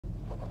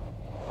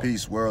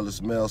Peace, world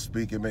is male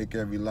speaking, make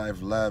every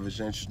life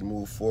lavish, anxious to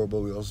move forward, but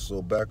we also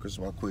so backwards.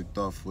 My quick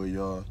thought for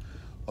y'all.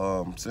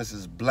 Since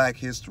it's Black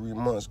History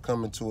Month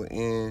coming to an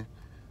end,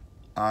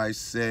 I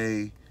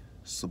say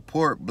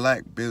support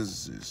black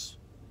businesses,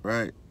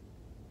 right?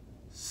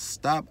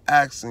 Stop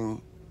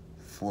asking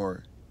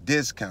for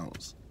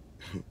discounts.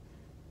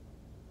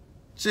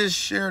 Just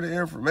share the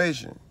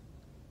information.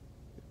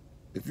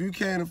 If you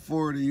can't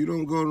afford it, you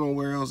don't go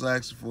nowhere else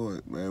asking for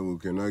it. Man, well,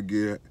 can I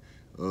get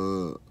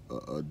a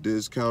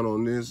discount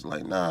on this?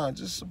 Like, nah,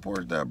 just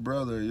support that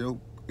brother,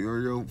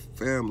 your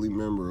family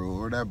member,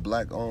 or that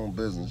black-owned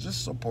business.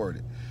 Just support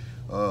it,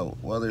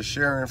 whether it's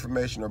sharing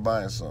information or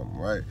buying something,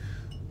 right?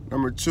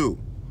 Number 2,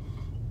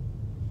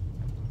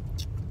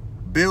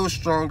 build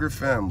stronger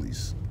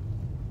families.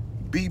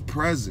 Be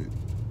present.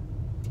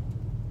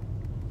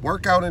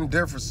 Work out in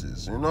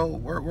differences,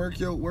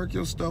 work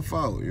your stuff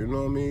out, you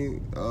know what I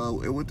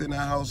mean? Within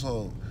that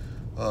household,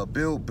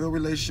 build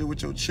relationship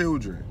with your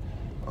children.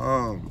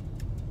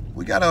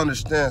 We gotta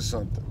understand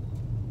something.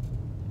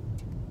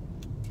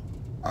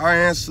 Our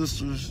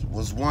ancestors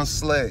was once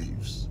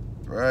slaves,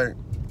 right?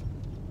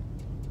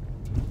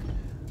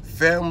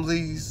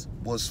 Families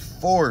was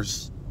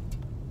forced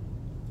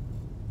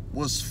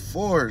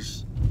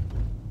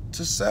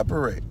to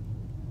separate.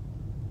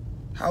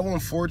 How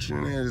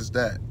unfortunate is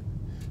that?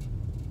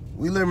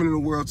 We living in a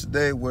world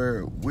today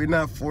where we're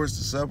not forced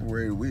to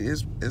separate.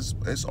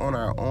 It's on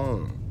our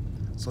own.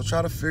 So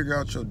try to figure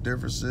out your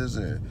differences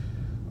and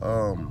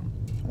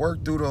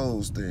work through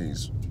those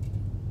things.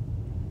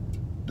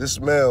 This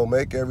male,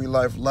 make every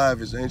life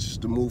live, is anxious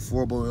to move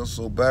forward, but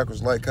also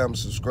backwards. Like, comment,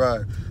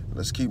 subscribe.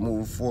 Let's keep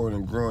moving forward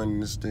and growing in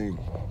this thing.